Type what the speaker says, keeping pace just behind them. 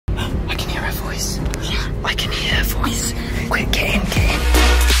voice? Yeah. I can hear her voice. Quick, get in, get in.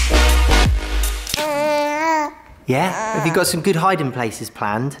 Yeah? Have you got some good hiding places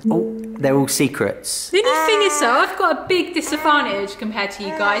planned? Oh, they're all secrets. The only thing is though, I've got a big disadvantage compared to you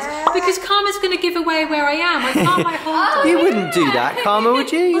guys because Karma's going to give away where I am. I can't like hold it. You wouldn't do that, Karma,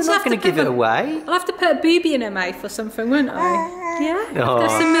 would you? You're not going to give it away. I'll have to put a booby in her mouth or something, wouldn't I? Yeah? Oh.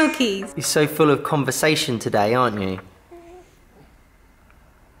 There's some milkies. You're so full of conversation today, aren't you?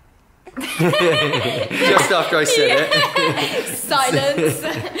 Just after I said it. Silence.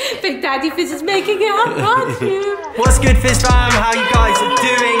 Big Daddy Fizz is making it up, aren't you? What's good, Fizz fam? How you guys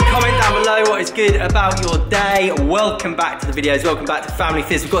doing? Comment down below what is good about your day. Welcome back to the videos. Welcome back to Family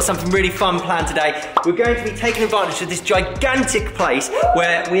Fizz. We've got something really fun planned today. We're going to be taking advantage of this gigantic place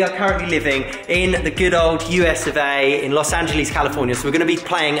where we are currently living in the good old US of A in Los Angeles, California. So we're going to be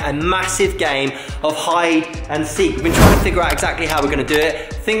playing a massive game of hide and seek. We've been trying to figure out exactly how we're going to do it.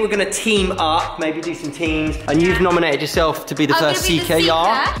 I think we're going to team up, maybe do some teams. And you've nominated yourself to be the first seeker,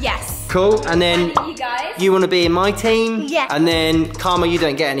 yeah? Yes. Cool, and then you want to be in my team? Yeah. And then, Karma, you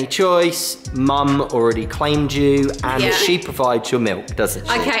don't get any choice. Mum already claimed you, and she provides your milk, doesn't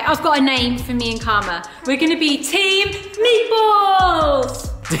she? Okay, I've got a name for me and Karma. We're going to be Team Meatballs!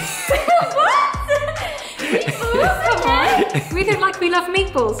 What? Meatballs, come on. We look like we love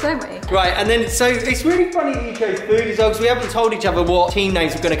meatballs, don't we? Right, and then, so it's really funny that you chose food as well, because we haven't told each other what team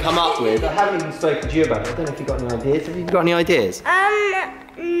names we're going to come up with. I haven't even spoken to you about it. I don't know if you've got any ideas. Have you got any ideas?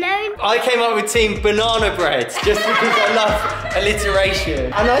 No. I came up with Team Banana Bread, just because I love alliteration.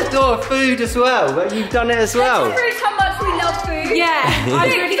 And I thought of food as well, but you've done it as well. That proves how much we love food. Yeah.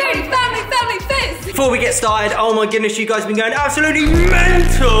 Family Fizz. Before we get started, oh my goodness, you guys have been going absolutely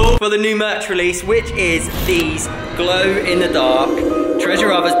mental for the new merch release, which is these glow-in-the-dark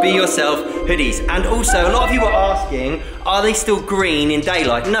Treasure Others, Be Yourself hoodies. And also, a lot of you were asking, are they still green in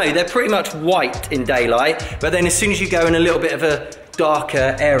daylight? No, they're pretty much white in daylight, but then as soon as you go in a little bit of a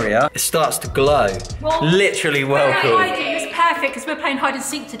darker area, it starts to glow. Well, literally well cool. It's perfect because we're playing hide and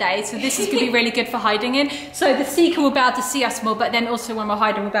seek today, so this is going to be really good for hiding in. So the seeker will be able to see us more, but then also when we're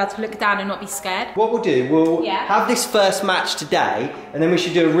hiding, we'll be able to look down and not be scared. What we'll do, we'll have this first match today, and then we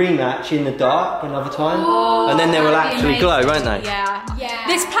should do a rematch in the dark another time, and then they will actually glow, won't they? Yeah.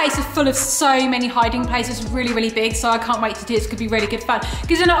 This place is full of so many hiding places. It's really, really big, so I can't wait to do it. It's going to be really good fun.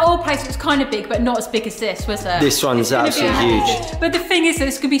 Because in our old place, it was kind of big, but not as big as this, was it? This one's absolutely huge. But the thing is that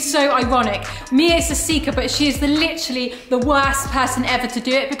it's going to be so ironic. Mia is a seeker, but she is literally the worst person ever to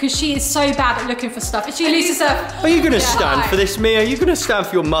do it because she is so bad at looking for stuff. If she loses her... Are you going to stand for this, Mia? Are you going to stand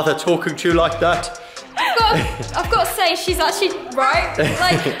for your mother talking to you like that? I've got to say, she's actually right.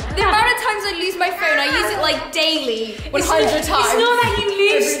 Like, the amount of times I lose my phone, I use it like daily, 100 times. It's not that you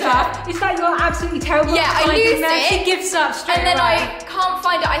lose stuff, it's that you're absolutely terrible at finding them. She gives up straight away. And then I can't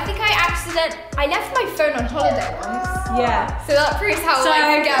find it. I think I left my phone on holiday once. Yeah. So that proves how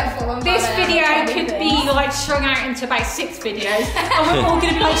forgetful. This video could be like strung out into about 6 videos. And we're all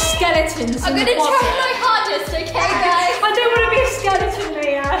going to be like skeletons. I'm going to try my hardest, okay guys? I don't want to be a skeleton,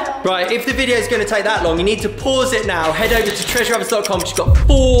 Mia. Right, if the video is going to take that long, you need to pause it now. Head over to treasureothers.com. You've got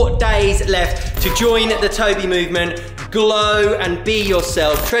 4 days left to join the Toby movement. Glow and be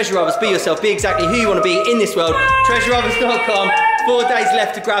yourself. Treasure Others, be yourself. Be exactly who you want to be in this world. treasureothers.com. 4 days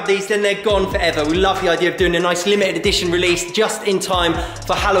left to grab these, then they're gone forever. We love the idea of doing a nice limited edition release just in time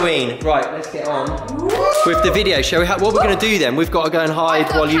for Halloween. Right, let's get on with the video. Shall we? What we're going to do then? We've got to go and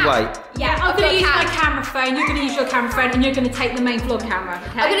hide while you wait. Yeah, I'm going to use my camera phone, you're going to use your camera phone, and you're going to take the main vlog camera,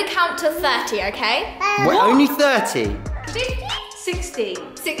 okay? I'm going to count to 30, okay? Wait, only 30? 50? 60.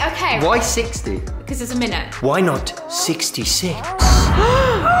 Okay. Why 60? Because there's a minute. Why not 66?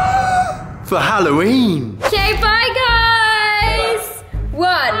 For Halloween. Okay, bye guys.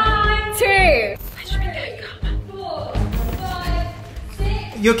 1, 2.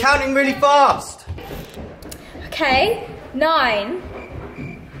 You're counting really fast. Okay, 9,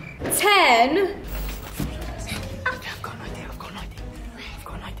 10. I've got an idea.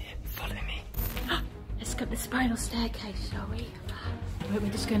 Follow me. Let's go up the spiral staircase, shall we? We're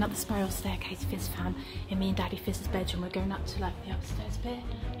just going up the spiral staircase, Fizz fam, in me and Daddy Fizz's bedroom. We're going up to like the upstairs bit.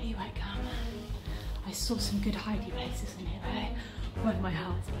 Are you right, Karma? I saw some good hidey places in here, right? Why my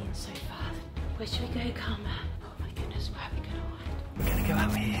heart's beating so fast. Where should we go, Karma? Oh my goodness, where are we going to hide? We're going to go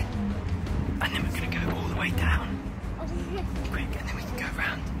out here, and then we're going to go all the way down. Quick, and then we can go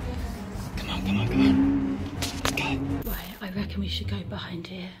around. Come on. Let's go. Right, I reckon we should go behind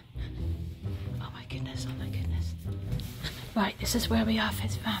here. Oh my goodness. Right, this is where we are,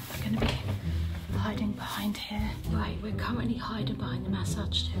 Fizz fam. We're going to be hiding behind here. Right, we're currently hiding behind the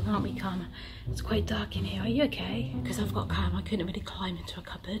massage table, aren't we, Karma? It's quite dark in here. Are you okay? Because I've got Karma, I couldn't really climb into a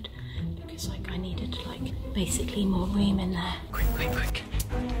cupboard because like I needed like basically more room in there. Quick. Quick.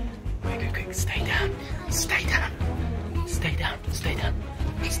 Stay down. Stay down. Stay down. Stay down.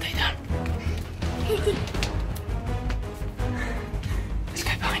 Stay down. Let's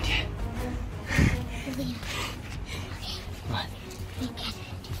go behind you. Right. Do you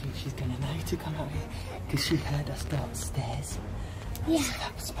think she's gonna know to come out here? Because she heard us go upstairs. Yeah. So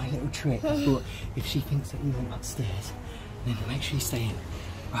that was my little trick. I thought if she thinks that we went upstairs, then make sure you stay in.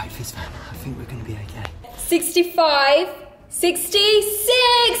 Right, Fizz fam, I think we're gonna be okay. 65,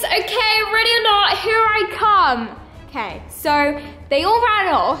 66. Okay, ready or not, here I come. Okay, so they all ran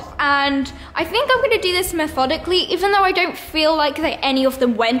off, and I think I'm gonna do this methodically, even though I don't feel like that any of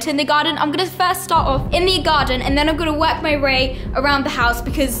them went in the garden. I'm gonna first start off in the garden, and then I'm gonna work my way around the house,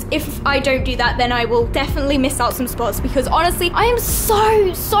 because if I don't do that, then I will definitely miss out some spots, because honestly, I am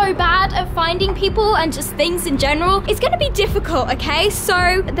so bad at finding people and just things in general. It's gonna be difficult, okay?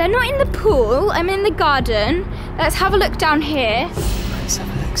 So, they're not in the pool, I'm in the garden. Let's have a look down here. Let's have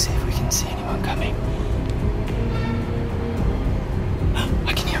a look, see if we can see anyone coming.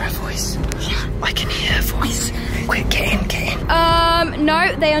 I can hear her voice. I can hear her voice. Quick, get in.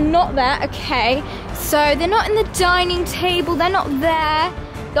 No, they are not there. Okay, so they're not in the dining table. They're not there.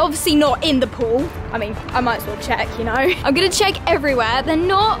 They're obviously not in the pool. I mean, I might as well check, you know. I'm gonna check everywhere. They're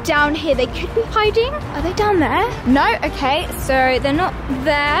not down here. They could be hiding. Are they down there? No, okay, so they're not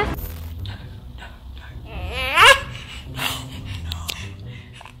there.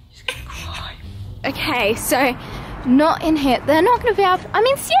 She's gonna cry. Okay, so not in here. They're not gonna be able, I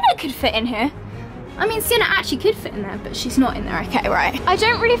mean, Sienna could fit in here. I mean, Sienna actually could fit in there, but she's not in there. Okay, right. I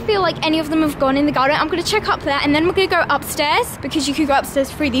don't really feel like any of them have gone in the garden. I'm gonna check up there, and then we're gonna go upstairs, because you can go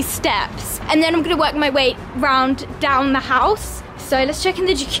upstairs through these steps. And then I'm gonna work my way round down the house. So let's check in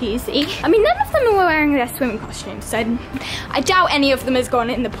the jacuzzi. I mean, none of them are wearing their swimming costumes, so I doubt any of them has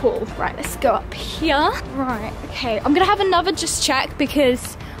gone in the pool. Right, let's go up here. Right, okay. I'm gonna have another just check,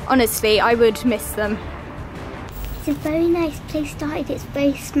 because honestly, I would miss them. It's a very nice place to hide. It's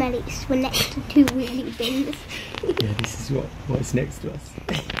very smelly. It's next to two wheelie bins. Yeah, this is what's next to us.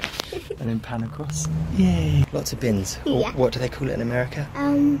 And then pan across. Yay! Lots of bins. Yeah. What do they call it in America? I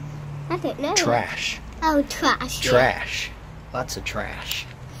don't know. Trash. Oh, trash. Trash. Lots of trash.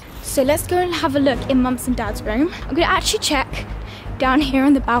 So let's go and have a look in Mum's and Dad's room. I'm gonna actually check down here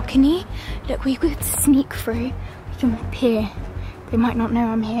on the balcony. Look, we could sneak through. We can peer. They might not know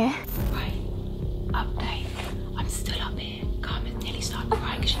I'm here. Right, update. I'm still up here. Carmen nearly started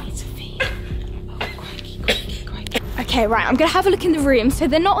crying because she needs a feed. Oh, crikey. Okay, right, I'm gonna have a look in the room. So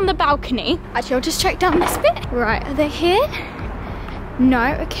they're not on the balcony. Actually, I'll just check down this bit. Right, are they here?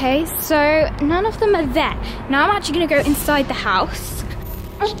 No, okay, so none of them are there. Now I'm actually gonna go inside the house.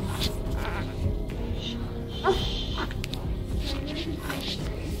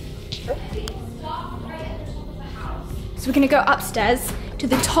 So we're gonna go upstairs to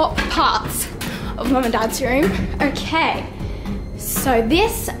the top parts of Mum and Dad's room. Okay, so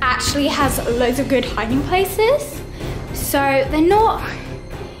this actually has loads of good hiding places. So they're not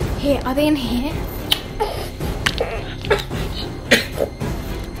here. Are they in here?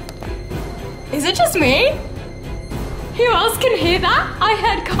 Is it just me? Who else can hear that? I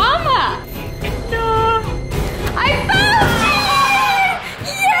heard Karma. No. I found it!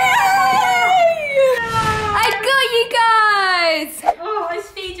 Yay! I got you guys! Oh, I was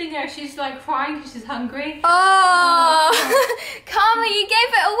feeding her. She's like crying because she's hungry. Oh, Karma, you gave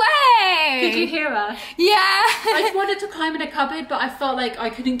it away. Did you hear her? Yeah. I just wanted to climb in a cupboard, but I felt like I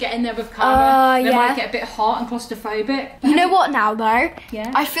couldn't get in there with Karma. It yeah. might get a bit hot and claustrophobic. You know what now though?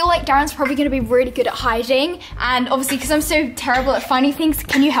 Yeah. I feel like Darren's probably going to be really good at hiding, and obviously because I'm so terrible at finding things,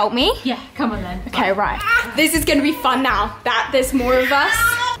 can you help me? Yeah, come on then. Okay, right. This is going to be fun now that there's more of us.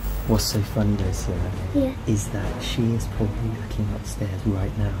 What's so funny though, Sierra, Yeah. is that she is probably looking upstairs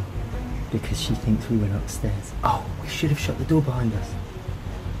right now because she thinks we went upstairs. Oh, we should have shut the door behind us.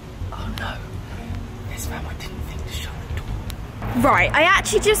 Oh no, this family didn't think to shut the door. Right, I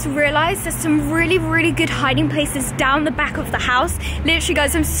actually just realised there's some really good hiding places down the back of the house. Literally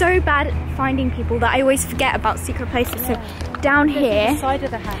guys, I'm so bad at finding people that I always forget about secret places. So down here. The side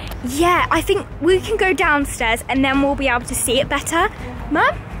of the house. Yeah, I think we can go downstairs and then we'll be able to see it better.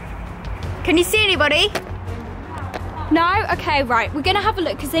 Mum? Can you see anybody? No? Okay, right. We're gonna have a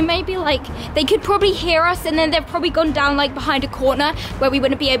look because they may be like, they could probably hear us and then they've probably gone down like behind a corner where we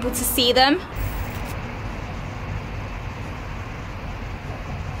wouldn't be able to see them.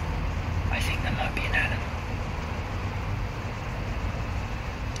 I think there might be an animal.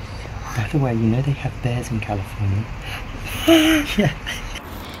 By the way, you know they have bears in California. Yeah.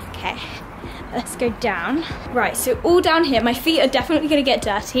 Okay, let's go down. Right, so all down here, my feet are definitely gonna get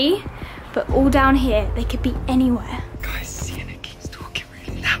dirty, but all down here, they could be anywhere. Guys, Sienna keeps talking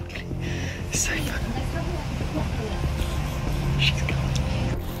really loudly. It's so funny. She's gone.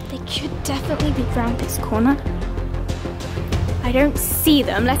 They could definitely be round this corner. I don't see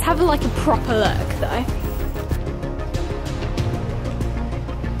them. Let's have like a proper look though.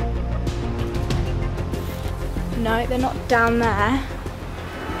 No, they're not down there.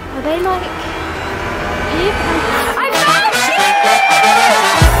 Are they like here? I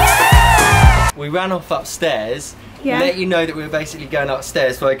found you! We ran off upstairs, Yeah. let you know that we were basically going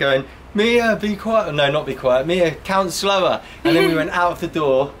upstairs by going, Mia, be quiet. Oh, no, not be quiet. Mia, count slower. And then we went out of the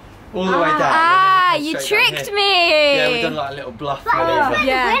door, all the way down. Ah, you straight down tricked here. me! Yeah, we've done like a little bluff maneuver.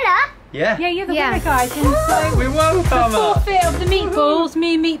 Yeah. Yeah. Yeah, you're the Yeah. winner, guys. And so We won, Farmer. forfeit of the meatballs.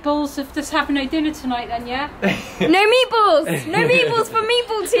 Me and meatballs have just having no dinner tonight then, yeah? No meatballs! No meatballs for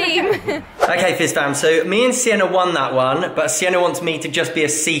meatball team! Okay, Fizz fam, so me and Sienna won that one, but Sienna wants me to just be a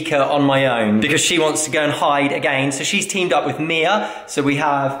seeker on my own because she wants to go and hide again. So she's teamed up with Mia. So we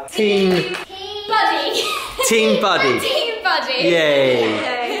have Buddy! Team Buddy. Team Buddy! Yay.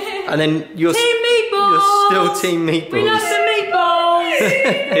 And then you're Team meatballs! You're still Team Meatballs. We love the meatballs!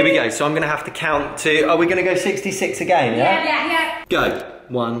 Here we go. So I'm going to have to count to... Are we going to go 66 again, yeah? Yeah. Go.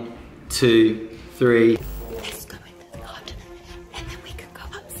 1, 2, 3. Let's go into the garden and then we can go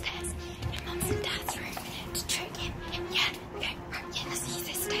upstairs in Mum's and Dad's room to trick him. Yeah, okay, right, yeah, let's use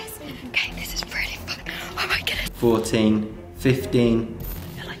this stairs. Okay, this is really fun. Oh my goodness. 14, 15.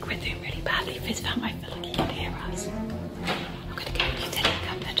 I feel like we're doing really badly. Fizz fam, I feel like he can hear us. I'm gonna go into the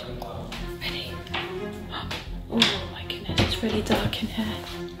cupboard. Ready? Oh my goodness, it's really dark in here.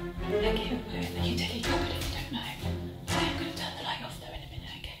 Okay, the utility cupboard if you don't know. So I'm gonna turn the light off though in a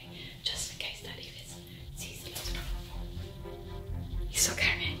minute, okay? Just in case Daddy Fizz sees the little trouble. He's still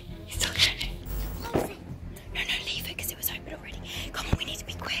carrying. He's still carrying. No, leave it because it was open already. Come on, we need to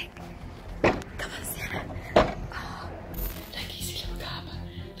be quick. Come on, Sarah. Oh. Look, you see little Karma.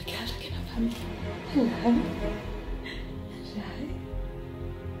 Look at her looking up at me. Hello.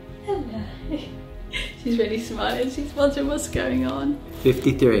 Hello. Hello. She's really smiling. She's wondering what's going on.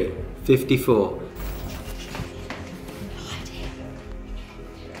 53, 54.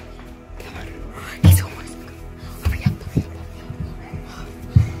 He's almost. Hurry up.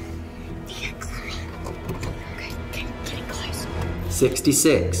 Okay, getting close.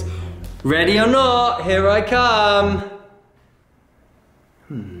 66. Ready or not, here I come.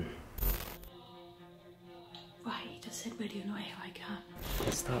 Right, you just said ready or not, here I come.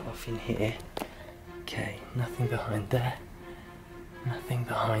 Let's start off in here. Okay, nothing behind there. Nothing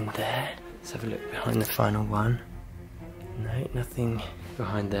behind there. Let's have a look behind the final one. No, nothing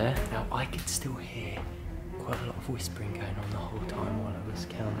behind there. Now, I could still hear quite a lot of whispering going on the whole time while I was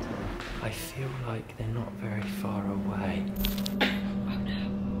counting. I feel like they're not very far away. Oh no.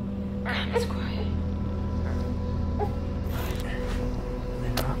 It's quiet.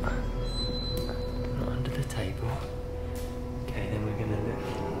 They're not under the table. Okay, then we're gonna look.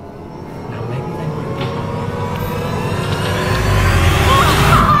 Now maybe they might be.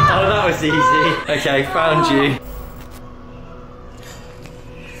 Oh, that was easy. Okay, found you.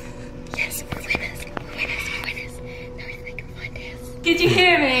 Yes, we're winners. Now if they can find us. Did you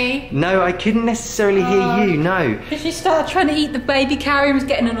hear me? No, I couldn't necessarily hear you, no. Because she started trying to eat the baby carrier and was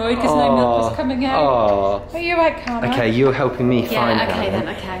getting annoyed because no milk was coming out. Oh. Are you right, Karma? Okay, you're helping me find Yeah, okay that.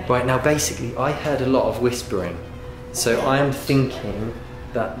 then, okay. Right, now basically I heard a lot of whispering. So I am thinking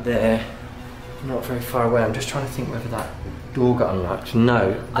that they're not very far away. I'm just trying to think whether that door got unlocked.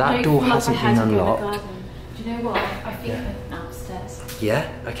 No, that door hasn't been unlocked. Do you know what? I think they're downstairs. Yeah?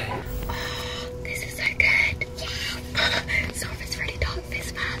 Okay. This is so good. Yeah. Sorry if it's really dark,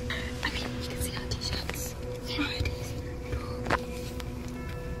 this man. I mean, you can see our t-shirts. Right.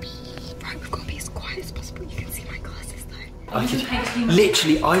 Right, we've got to be as quiet as possible. You can see my glasses though. I could,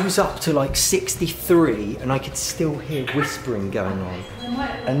 literally, I was up to like 63 and I could still hear whispering going on.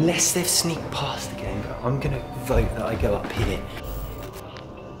 Unless they've sneaked past again, but I'm gonna vote that I go up here.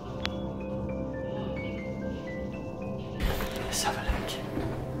 Let's have a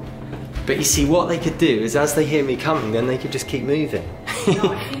look. But you see, what they could do is as they hear me coming, then they could just keep moving.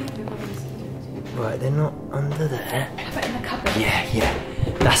 Right, they're not under there. How about in the cupboard? Yeah.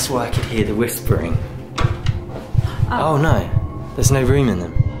 That's why I could hear the whispering. Oh no, there's no room in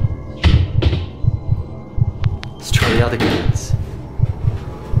them. Let's try the other cupboards.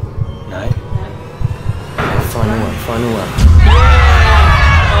 No? Final one.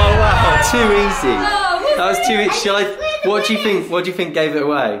 Yeah! Oh wow, too easy. That was too easy. What do you think gave it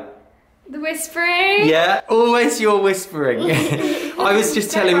away? The whispering? Yeah, always your whispering. I was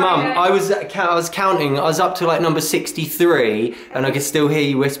just telling Mum, I was counting, I was up to like number 63 and I could still hear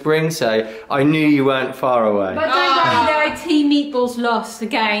you whispering, so I knew you weren't far away. But don't worry though, Team Meatballs lost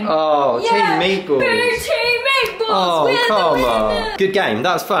again. Oh, Yeah. Team Meatballs. Boo, Team Meatballs! Oh, We're the come winners. on. Good game,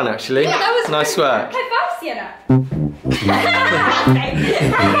 that was fun actually. Yeah, that was nice really work. High five, Sienna.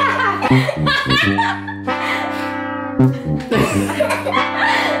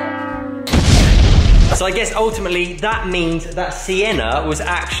 So I guess ultimately that means that Sienna was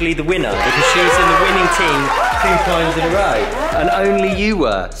actually the winner because she was in the winning team 2 times in a row. And only you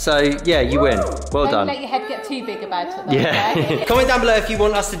were. So yeah, you win. Well Don't done. let your head get too big about it though, Yeah. okay? Comment down below if you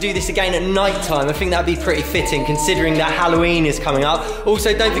want us to do this again at night time. I think that'd be pretty fitting considering that Halloween is coming up.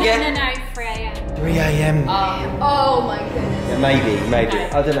 Also, don't forget. No, 3 a.m. 3 a.m. Oh my goodness. Yeah, maybe.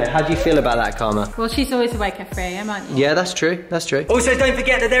 I don't know. How do you feel about that, Karma? Well, she's always awake at 3 a.m, aren't you? Yeah, that's true. That's true. Also, don't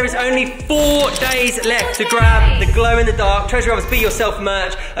forget that there is only 4 days left to grab the glow-in-the-dark Treasure Others Be Yourself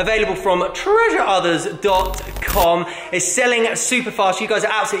merch available from treasureothers.com. It's selling super fast. You guys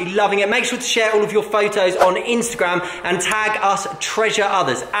are absolutely loving it. Make sure to share all of your photos on Instagram and tag us Treasure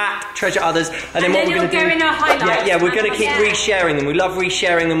Others at Treasure Others. And then what we're going to do? in our highlights. Yeah, we're going to keep resharing them. We love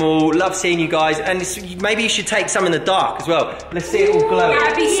resharing them all. Love seeing you guys. And maybe you should take some in the dark as well. Let's see it all glowing.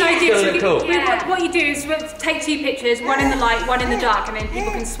 That'd be so It's gonna look cool. What you do is take 2 pictures, one in the light, one in the dark, and then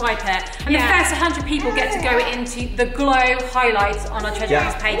people can swipe it. And the first 100 people get to go into the glow highlights on our Treasure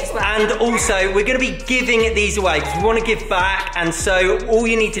Others page as well. And also, we're going to be giving these away because we want to give back. And so, all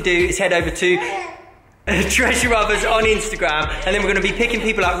you need to do is head over to Treasure Others on Instagram, and then we're going to be picking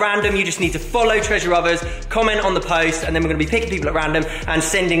people at random. You just need to follow Treasure Others, comment on the post, and then we're going to be picking people at random and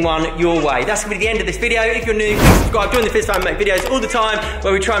sending one your way. That's going to be the end of this video. If you're new, please subscribe. Join the Fizz Fam, make videos all the time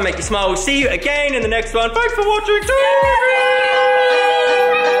where we try and make you smile. We'll see you again in the next one. Thanks for watching.